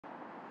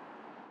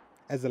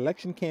As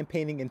election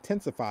campaigning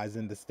intensifies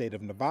in the state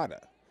of Nevada,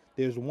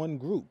 there's one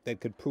group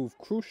that could prove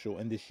crucial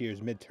in this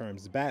year's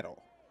midterms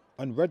battle: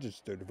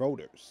 unregistered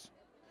voters.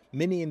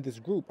 Many in this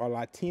group are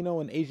Latino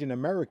and Asian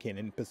American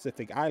and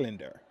Pacific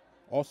Islander,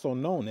 also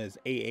known as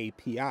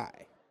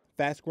AAPI,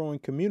 fast-growing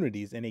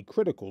communities in a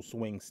critical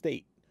swing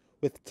state,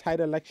 with tight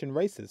election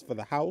races for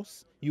the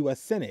House, U.S.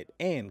 Senate,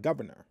 and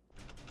governor.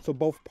 So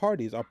both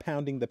parties are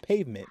pounding the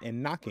pavement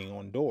and knocking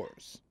on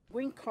doors.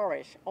 We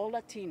encourage all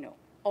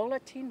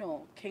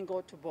Latino can go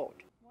to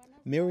vote.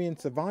 Miriam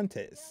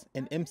Cervantes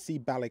and MC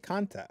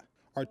Balicanta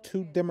are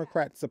two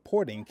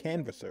Democrat-supporting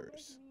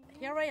canvassers.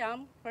 Here I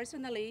am,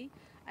 personally,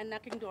 I'm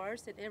knocking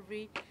doors at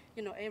every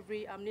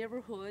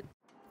neighborhood.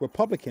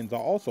 Republicans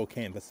are also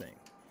canvassing,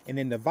 and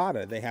in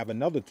Nevada they have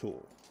another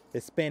tool: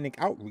 Hispanic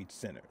outreach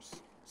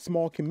centers,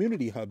 small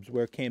community hubs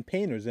where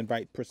campaigners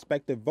invite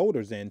prospective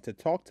voters in to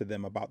talk to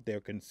them about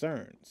their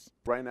concerns.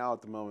 Right now,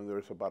 at the moment,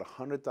 there's about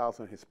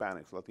 100,000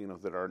 Hispanics,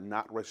 Latinos, that are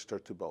not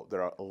registered to vote. They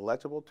are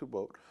eligible to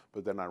vote,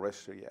 but they're not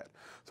registered yet.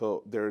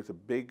 So there's a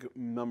big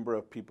number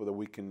of people that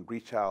we can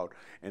reach out,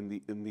 and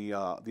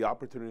the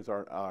opportunities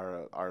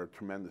are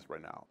tremendous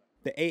right now.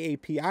 The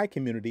AAPI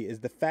community is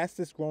the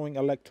fastest growing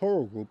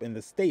electoral group in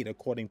the state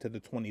according to the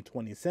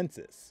 2020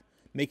 census,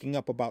 making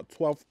up about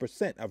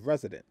 12% of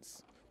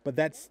residents. But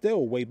that's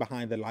still way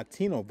behind the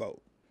Latino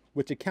vote,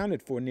 which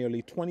accounted for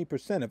nearly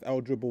 20% of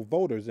eligible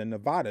voters in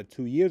Nevada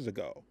 2 years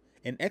ago,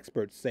 and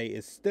experts say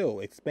is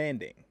still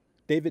expanding.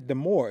 David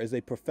Damore is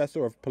a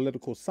professor of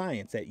political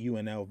science at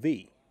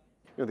UNLV.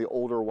 The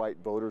older white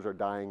voters are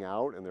dying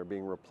out and they're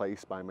being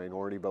replaced by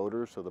minority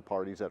voters, so the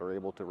parties that are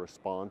able to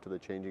respond to the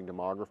changing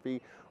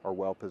demography are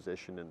well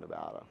positioned in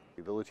Nevada.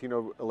 The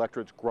Latino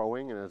electorate's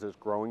growing, and as it's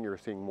growing, you're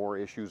seeing more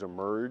issues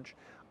emerge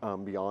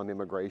beyond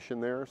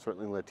immigration there.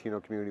 Certainly the Latino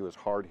community was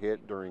hard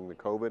hit during the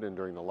COVID and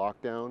during the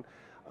lockdown.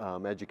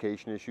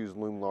 Education issues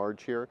loom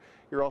large here.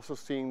 You're also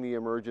seeing the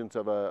emergence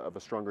of a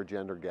stronger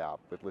gender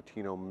gap, with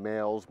Latino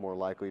males more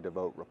likely to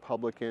vote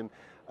Republican,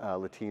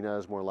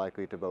 Latinas more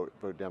likely to vote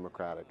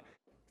Democratic.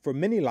 For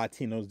many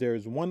Latinos, there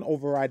is one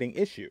overriding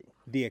issue: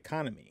 the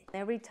economy.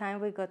 Every time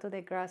we go to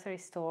the grocery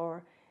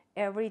store,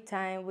 every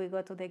time we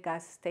go to the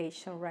gas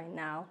station right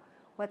now,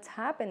 what's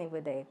happening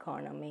with the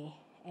economy?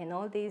 And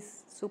all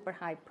these super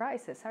high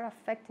prices are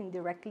affecting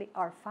directly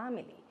our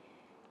family.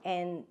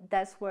 And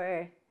that's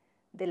where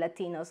the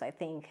Latinos, I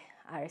think,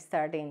 are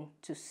starting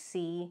to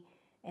see,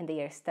 and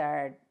they are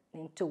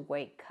starting to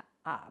wake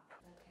up.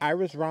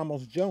 Iris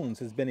Ramos Jones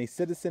has been a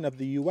citizen of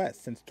the U.S.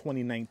 since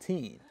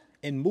 2019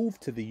 and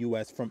moved to the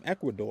U.S. from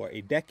Ecuador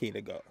a decade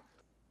ago.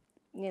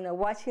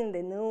 Watching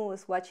the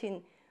news,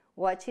 watching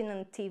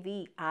on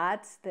TV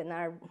ads that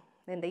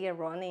they are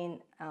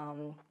running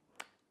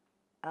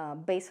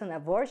based on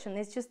abortion,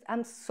 it's just,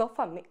 I'm so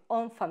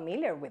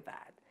unfamiliar with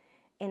that.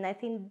 And I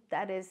think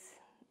that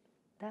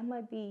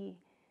might be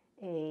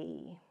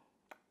an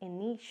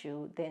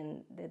issue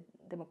then the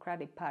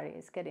Democratic Party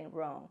is getting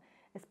wrong,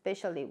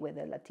 especially with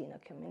the Latino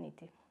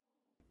community.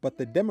 But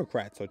the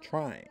Democrats are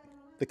trying.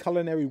 The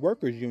Culinary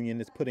Workers Union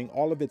is putting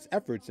all of its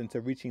efforts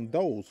into reaching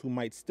those who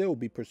might still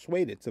be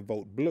persuaded to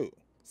vote blue,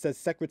 says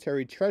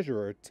Secretary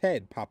Treasurer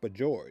Ted Papa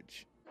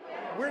George.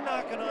 We're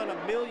knocking on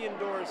 1 million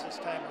doors this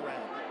time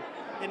around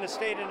in the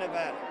state of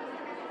Nevada.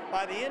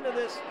 By the end of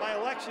this, by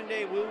election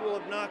day, we will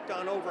have knocked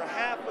on over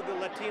half of the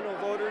Latino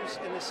voters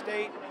in the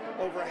state,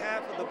 over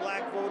half of the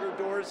black voter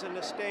doors in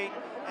the state,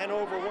 and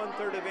over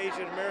 1/3 of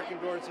Asian American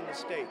doors in the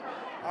state.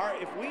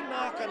 If we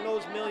knock on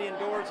those 1 million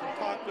doors and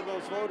talk to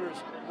those voters,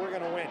 we're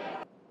going to win.